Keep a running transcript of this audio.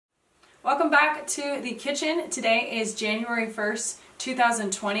Welcome back to the kitchen. Today is January 1st,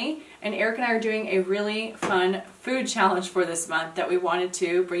 2020, and Eric and I are doing a really fun food challenge for this month that we wanted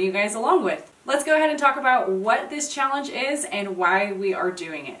to bring you guys along with. Let's go ahead and talk about what this challenge is and why we are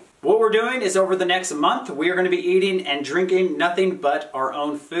doing it. What we're doing is over the next month, we are going to be eating and drinking nothing but our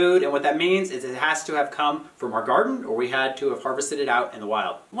own food. And what that means is it has to have come from our garden or we had to have harvested it out in the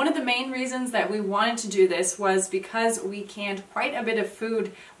wild. One of the main reasons that we wanted to do this was because we canned quite a bit of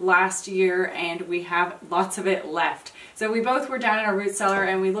food last year and we have lots of it left. So we both were down in our root cellar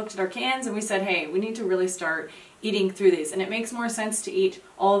and we looked at our cans and we said, hey, we need to really start eating through these, and it makes more sense to eat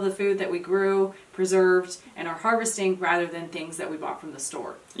all of the food that we grew, preserved, and are harvesting rather than things that we bought from the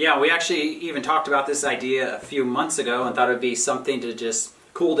store. Yeah, we actually even talked about this idea a few months ago and thought it would be something to just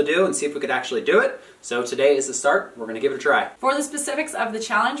cool to do and see if we could actually do it. So today is the start. We're going to give it a try. For the specifics of the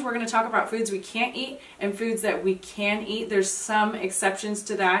challenge, we're going to talk about foods we can't eat and foods that we can eat. There's some exceptions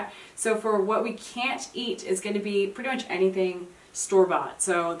to that. So for what we can't eat is going to be pretty much anything store-bought.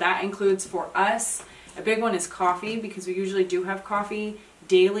 So that includes for us, a big one is coffee, because we usually do have coffee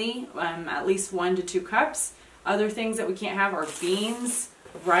daily, at least 1 to 2 cups. Other things that we can't have are beans,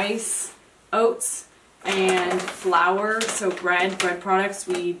 rice, oats, and flour. So bread products,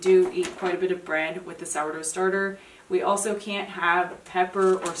 we do eat quite a bit of bread with the sourdough starter. We also can't have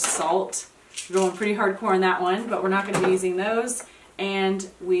pepper or salt. We're going pretty hardcore on that one, but we're not going to be using those. And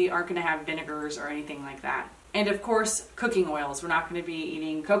we aren't going to have vinegars or anything like that. And of course, cooking oils. We're not going to be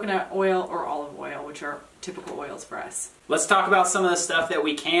eating coconut oil or olive oil, which are typical oils for us. Let's talk about some of the stuff that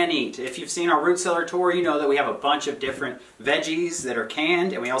we can eat. If you've seen our root cellar tour, you know that we have a bunch of different veggies that are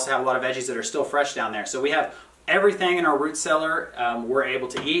canned, and we also have a lot of veggies that are still fresh down there. So we have everything in our root cellar we're able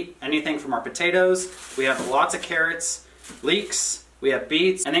to eat. Anything from our potatoes. We have lots of carrots, leeks, we have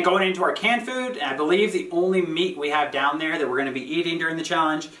beets, and then going into our canned food, I believe the only meat we have down there that we're going to be eating during the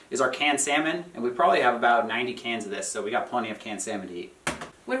challenge is our canned salmon, and we probably have about 90 cans of this, so we got plenty of canned salmon to eat.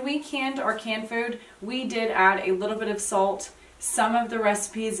 When we canned our canned food, we did add a little bit of salt. Some of the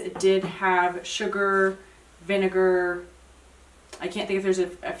recipes did have sugar, vinegar. I can't think if there's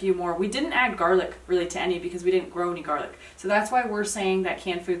a few more. We didn't add garlic really to any because we didn't grow any garlic. So that's why we're saying that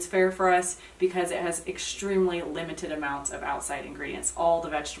canned food's fair for us, because it has extremely limited amounts of outside ingredients. All the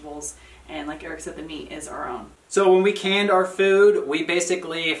vegetables and, like Eric said, the meat is our own. So when we canned our food, we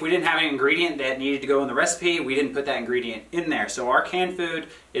basically, if we didn't have an ingredient that needed to go in the recipe, we didn't put that ingredient in there. So our canned food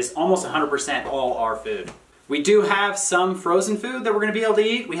is almost 100% all our food. We do have some frozen food that we're going to be able to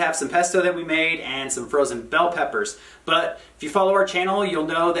eat. We have some pesto that we made and some frozen bell peppers. But if you follow our channel, you'll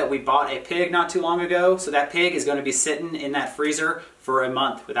know that we bought a pig not too long ago. So that pig is going to be sitting in that freezer for a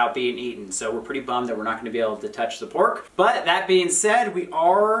month without being eaten. So we're pretty bummed that we're not going to be able to touch the pork. But that being said, we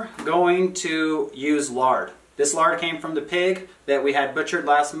are going to use lard. This lard came from the pig that we had butchered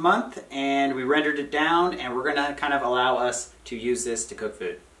last month, and we rendered it down, and we're going to kind of allow us to use this to cook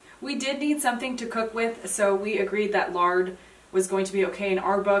food. We did need something to cook with, so we agreed that lard was going to be okay in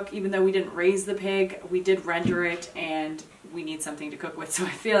our book. Even though we didn't raise the pig, we did render it, and we need something to cook with. So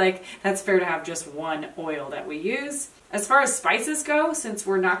I feel like that's fair to have just one oil that we use. As far as spices go, since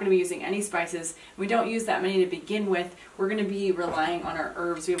we're not going to be using any spices, we don't use that many to begin with, we're going to be relying on our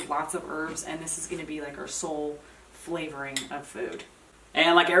herbs. We have lots of herbs, and this is going to be like our sole flavoring of food.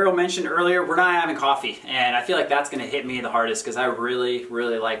 And like Ariel mentioned earlier, we're not having coffee, and I feel like that's going to hit me the hardest because I really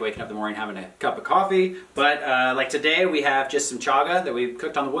like waking up in the morning having a cup of coffee. But like today, we have just some chaga that we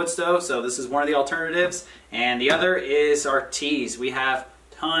cooked on the wood stove, so this is one of the alternatives. And the other is our teas. We have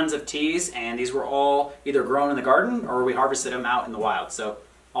tons of teas, and these were all either grown in the garden or we harvested them out in the wild. So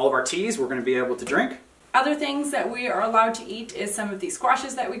all of our teas we're going to be able to drink. Other things that we are allowed to eat is some of these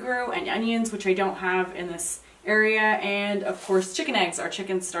squashes that we grew and onions, which I don't have in this area, and of course chicken eggs. Our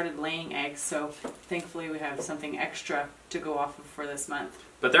chickens started laying eggs, so thankfully we have something extra to go off of for this month.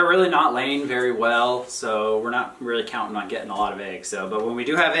 But they're really not laying very well, so we're not really counting on getting a lot of eggs. But when we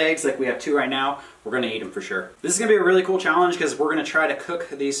do have eggs, like we have 2 right now, we're going to eat them for sure. This is going to be a really cool challenge because we're going to try to cook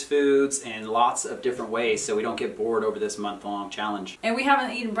these foods in lots of different ways so we don't get bored over this month-long challenge. And we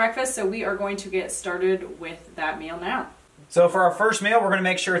haven't eaten breakfast, so we are going to get started with that meal now. So for our first meal, we're going to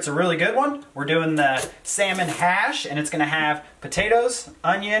make sure it's a really good one. We're doing the salmon hash, and it's going to have potatoes,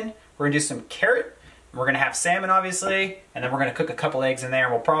 onion, we're going to do some carrot, we're going to have salmon obviously, and then we're going to cook a couple eggs in there.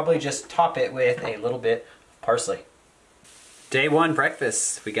 We'll probably just top it with a little bit of parsley. Day 1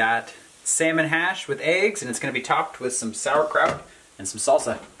 breakfast. We got salmon hash with eggs, and it's going to be topped with some sauerkraut and some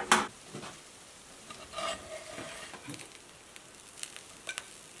salsa.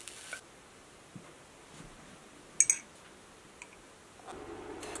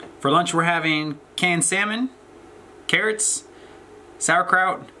 For lunch, we're having canned salmon, carrots,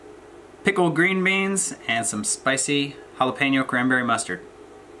 sauerkraut, pickled green beans, and some spicy jalapeno cranberry mustard.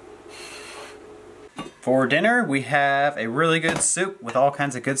 For dinner, we have a really good soup with all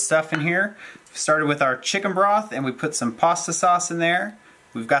kinds of good stuff in here. We started with our chicken broth and we put some pasta sauce in there.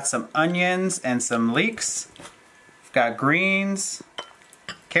 We've got some onions and some leeks. We've got greens,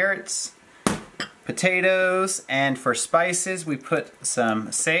 carrots, potatoes, and for spices we put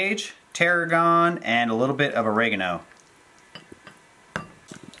some sage, tarragon, and a little bit of oregano.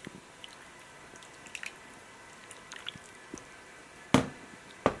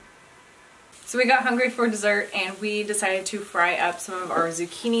 So we got hungry for dessert and we decided to fry up some of our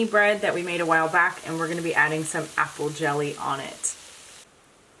zucchini bread that we made a while back, and we're going to be adding some apple jelly on it.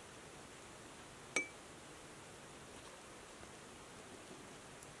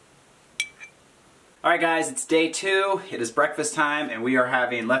 Alright guys, it's day 2. It is breakfast time and we are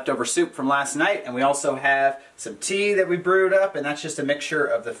having leftover soup from last night, and we also have some tea that we brewed up, and that's just a mixture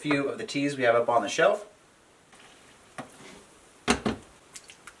of the few of the teas we have up on the shelf.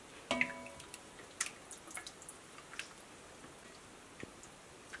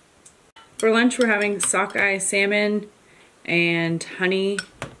 For lunch we're having sockeye salmon and honey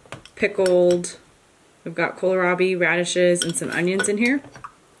pickled. We've got kohlrabi, radishes, and some onions in here.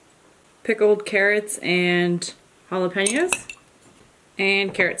 Pickled carrots and jalapenos.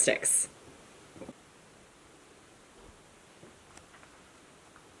 And carrot sticks.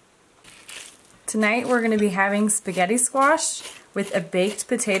 Tonight we're going to be having spaghetti squash with a baked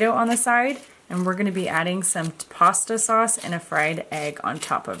potato on the side, and we're going to be adding some pasta sauce and a fried egg on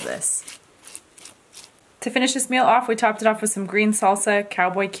top of this. To finish this meal off, we topped it off with some green salsa,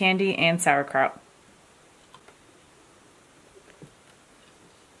 cowboy candy, and sauerkraut.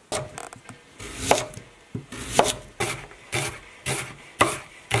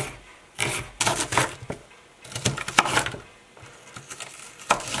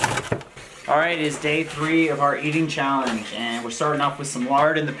 Alright, it is day 3 of our eating challenge, and we're starting off with some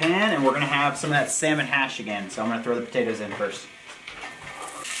lard in the pan, and we're going to have some of that salmon hash again, so I'm going to throw the potatoes in first.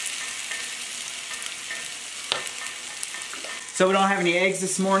 So we don't have any eggs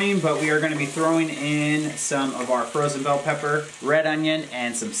this morning, but we are going to be throwing in some of our frozen bell pepper, red onion,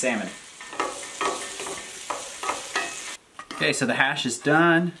 and some salmon. Okay, so the hash is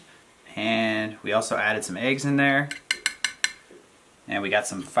done, and we also added some eggs in there. And we got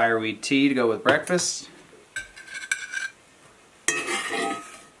some fireweed tea to go with breakfast.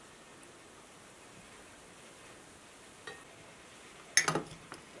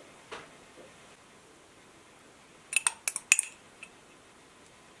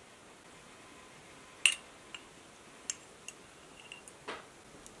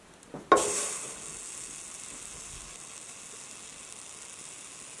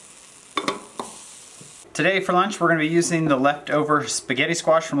 Today for lunch we're going to be using the leftover spaghetti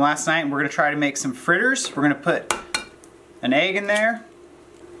squash from last night, and we're going to try to make some fritters. We're going to put an egg in there.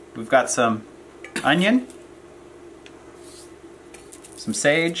 We've got some onion, some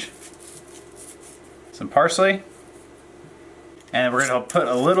sage, some parsley, and we're going to put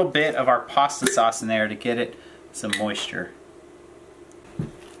a little bit of our pasta sauce in there to get it some moisture.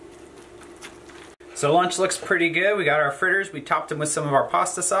 So lunch looks pretty good. We got our fritters, we topped them with some of our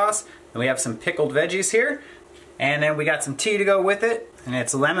pasta sauce, and we have some pickled veggies here. And then we got some tea to go with it, and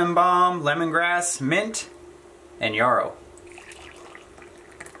it's lemon balm, lemongrass, mint, and yarrow.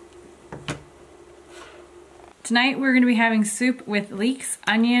 Tonight we're going to be having soup with leeks,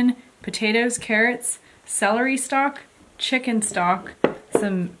 onion, potatoes, carrots, celery stalk, chicken stock,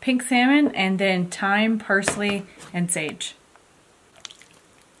 some pink salmon, and then thyme, parsley, and sage.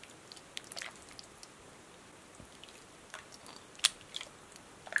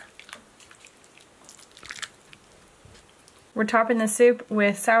 We're topping the soup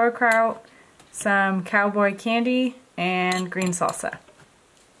with sauerkraut, some cowboy candy, and green salsa.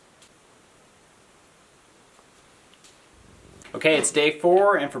 Okay, it's day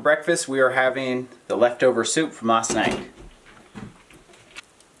 4, and for breakfast we are having the leftover soup from last night.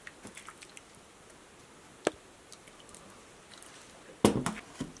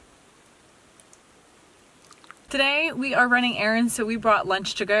 Today we are running errands, so we brought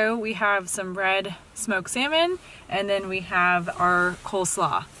lunch to go. We have some red smoked salmon, and then we have our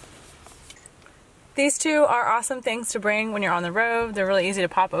coleslaw. These two are awesome things to bring when you're on the road. They're really easy to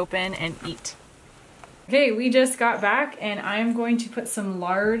pop open and eat. Okay, we just got back, and I'm going to put some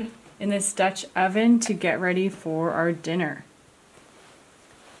lard in this Dutch oven to get ready for our dinner.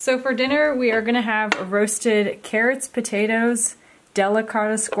 So for dinner, we are gonna have roasted carrots, potatoes,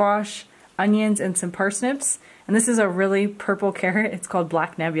 delicata squash, onions, and some parsnips. And this is a really purple carrot. It's called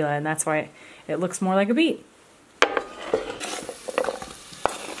Black Nebula, and that's why it looks more like a beet.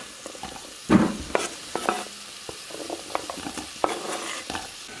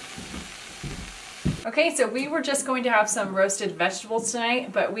 Okay, so we were just going to have some roasted vegetables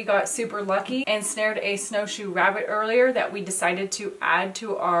tonight, but we got super lucky and snared a snowshoe rabbit earlier that we decided to add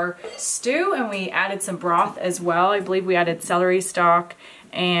to our stew, and we added some broth as well. I believe we added celery stalk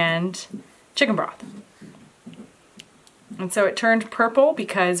and chicken broth. And so it turned purple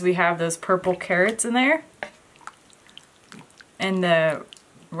because we have those purple carrots in there. And the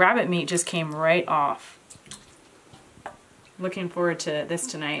rabbit meat just came right off. Looking forward to this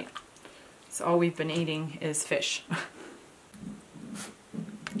tonight. So all we've been eating is fish.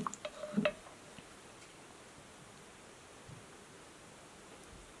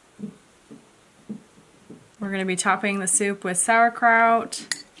 We're going to be topping the soup with sauerkraut,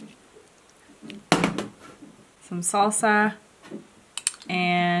 some salsa,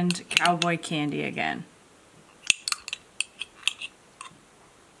 and cowboy candy again.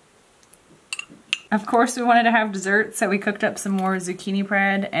 Of course we wanted to have dessert, so we cooked up some more zucchini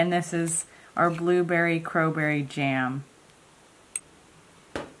bread, and this is our blueberry crowberry jam.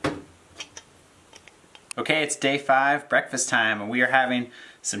 Okay, it's day 5, breakfast time, and we are having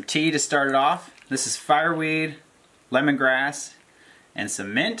some tea to start it off. This is fireweed, lemongrass, and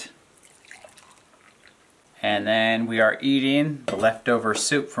some mint. And then we are eating the leftover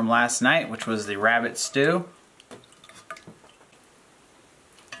soup from last night, which was the rabbit stew.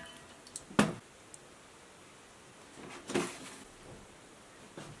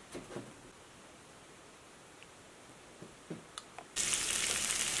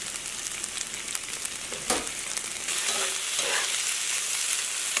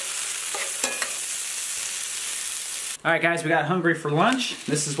 Alright guys, we got hungry for lunch.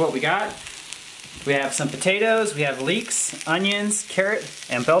 This is what we got. We have some potatoes, we have leeks, onions, carrot,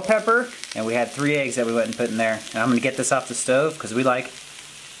 and bell pepper, and we had 3 eggs that we went and put in there. And I'm going to get this off the stove because we like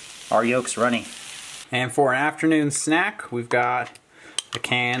our yolks runny. And for an afternoon snack, we've got a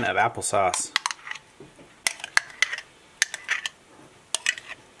can of applesauce.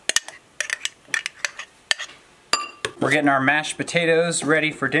 We're getting our mashed potatoes ready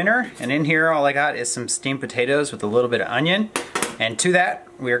for dinner, and in here all I got is some steamed potatoes with a little bit of onion, and to that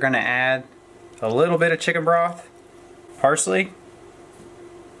we are going to add a little bit of chicken broth, parsley,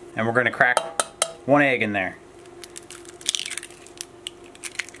 and we're going to crack 1 egg in there.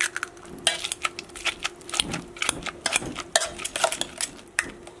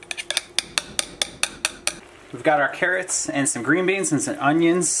 We've got our carrots and some green beans and some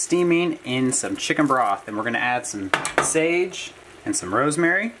onions steaming in some chicken broth, and we're going to add some sage and some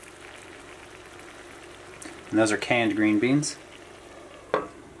rosemary, and those are canned green beans.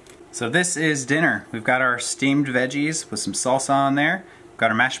 So this is dinner. We've got our steamed veggies with some salsa on there. We've got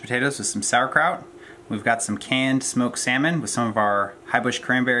our mashed potatoes with some sauerkraut. We've got some canned smoked salmon with some of our high bush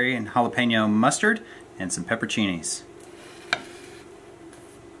cranberry and jalapeno mustard, and some pepperoncinis.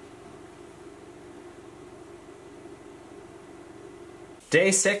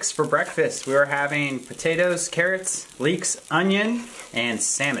 Day 6 for breakfast. We are having potatoes, carrots, leeks, onion, and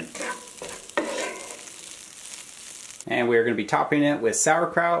salmon. And we're going to be topping it with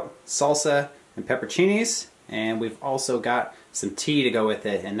sauerkraut, salsa, and pepperoncinis. And we've also got some tea to go with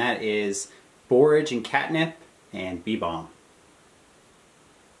it, and that is borage and catnip and bee balm.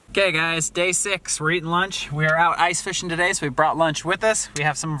 Okay guys, day 6. We're eating lunch. We are out ice fishing today, so we brought lunch with us. We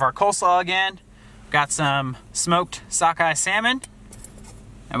have some of our coleslaw again. We've got some smoked sockeye salmon.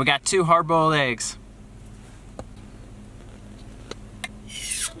 And we got 2 hard-boiled eggs.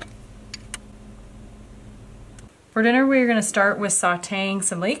 For dinner, we're going to start with sauteing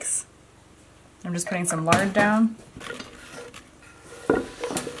some leeks. I'm just putting some lard down. We're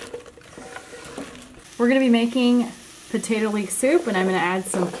going to be making potato leek soup, and I'm going to add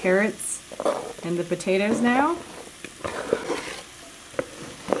some carrots and the potatoes now,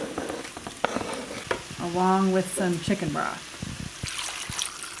 along with some chicken broth.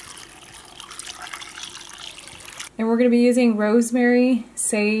 And we're going to be using rosemary,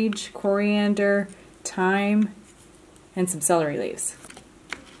 sage, coriander, thyme, and some celery leaves.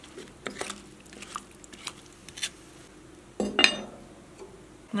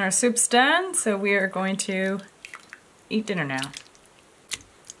 And our soup's done, so we are going to eat dinner now.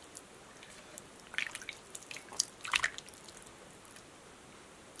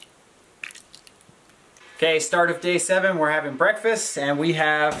 Okay, start of day 7, we're having breakfast, and we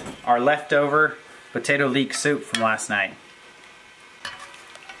have our leftover potato leek soup from last night.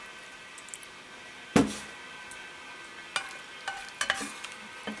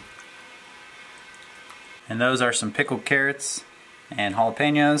 And those are some pickled carrots and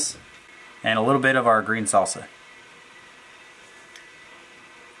jalapenos and a little bit of our green salsa.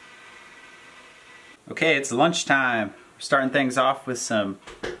 Okay, it's lunchtime. We're starting things off with some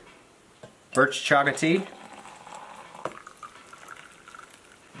birch chaga tea.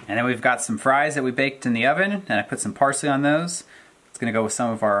 And then we've got some fries that we baked in the oven, and I put some parsley on those. It's gonna go with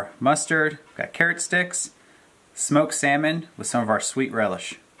some of our mustard. We've got carrot sticks, smoked salmon with some of our sweet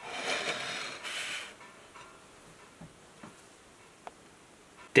relish.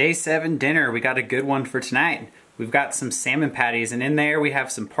 Day 7 dinner, we got a good one for tonight. We've got some salmon patties, and in there we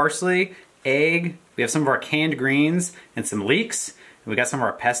have some parsley, egg, we have some of our canned greens, and some leeks. We got some of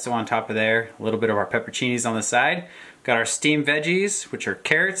our pesto on top of there, a little bit of our pepperoncinis on the side. We've got our steamed veggies, which are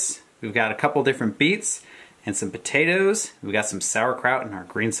carrots. We've got a couple different beets, and some potatoes. We've got some sauerkraut and our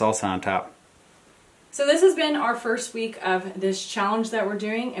green salsa on top. So this has been our first week of this challenge that we're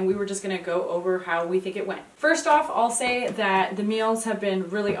doing, and we were just going to go over how we think it went. First off, I'll say that the meals have been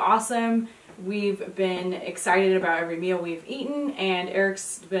really awesome. We've been excited about every meal we've eaten, and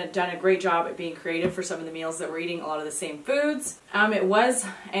Eric's done a great job at being creative for some of the meals that we're eating, a lot of the same foods. It was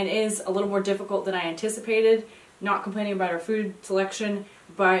and is a little more difficult than I anticipated. Not complaining about our food selection,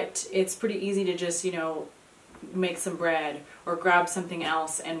 but it's pretty easy to just, you know, make some bread or grab something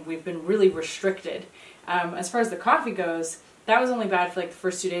else, and we've been really restricted. As far as the coffee goes, that was only bad for like the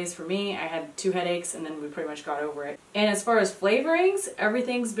first 2 days for me. I had 2 headaches and then we pretty much got over it. And as far as flavorings,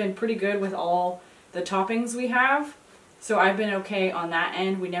 everything's been pretty good with all the toppings we have. So I've been okay on that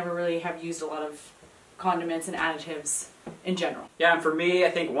end. We never really have used a lot of condiments and additives in general. Yeah, and for me, I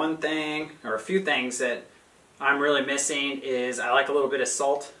think one thing, or a few things that I'm really missing is I like a little bit of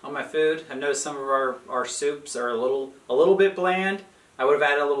salt on my food. I've noticed some of our soups are a little bit bland. I would have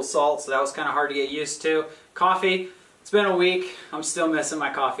added a little salt, so that was kind of hard to get used to. Coffee, it's been a week. I'm still missing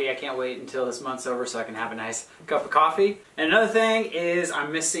my coffee. I can't wait until this month's over so I can have a nice cup of coffee. And another thing is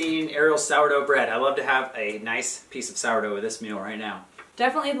I'm missing Ariel's sourdough bread. I love to have a nice piece of sourdough with this meal right now.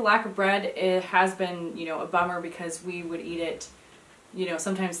 Definitely the lack of bread, it has been, you know, a bummer because we would eat it, you know,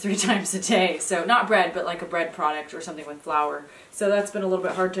 sometimes 3 times a day. So not bread, but like a bread product or something with flour. So that's been a little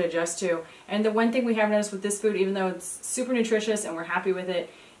bit hard to adjust to. And the one thing we have noticed with this food, even though it's super nutritious and we're happy with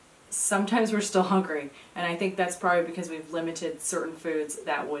it, sometimes we're still hungry. And I think that's probably because we've limited certain foods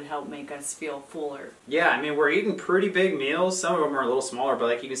that would help make us feel fuller. Yeah, I mean, we're eating pretty big meals. Some of them are a little smaller, but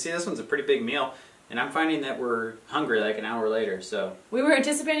like you can see, this one's a pretty big meal. And I'm finding that we're hungry like an hour later, so. We were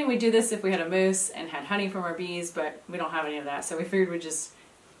anticipating we'd do this if we had a moose and had honey from our bees, but we don't have any of that, so we figured we'd just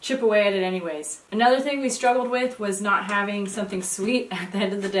chip away at it anyways. Another thing we struggled with was not having something sweet at the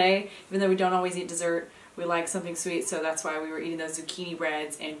end of the day. Even though we don't always eat dessert, we like something sweet, so that's why we were eating those zucchini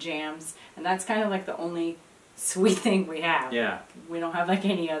breads and jams. And that's kind of like the only sweet thing we have. Yeah. We don't have like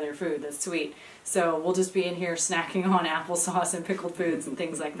any other food that's sweet. So we'll just be in here snacking on applesauce and pickled foods and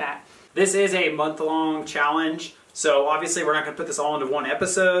things like that. This is a month-long challenge, so obviously we're not going to put this all into one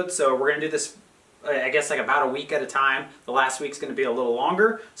episode, so we're going to do this, I guess, like about a week at a time. The last week's going to be a little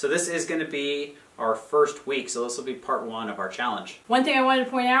longer, so this is going to be our first week, so this will be part 1 of our challenge. One thing I wanted to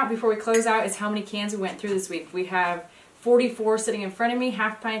point out before we close out is how many cans we went through this week. We have 44 sitting in front of me,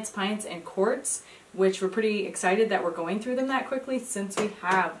 half pints, pints, and quarts, which we're pretty excited that we're going through them that quickly since we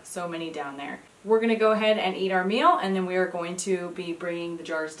have so many down there. We're going to go ahead and eat our meal, and then we are going to be bringing the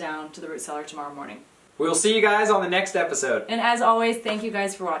jars down to the root cellar tomorrow morning. We'll see you guys on the next episode. And as always, thank you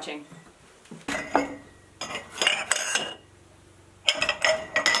guys for watching.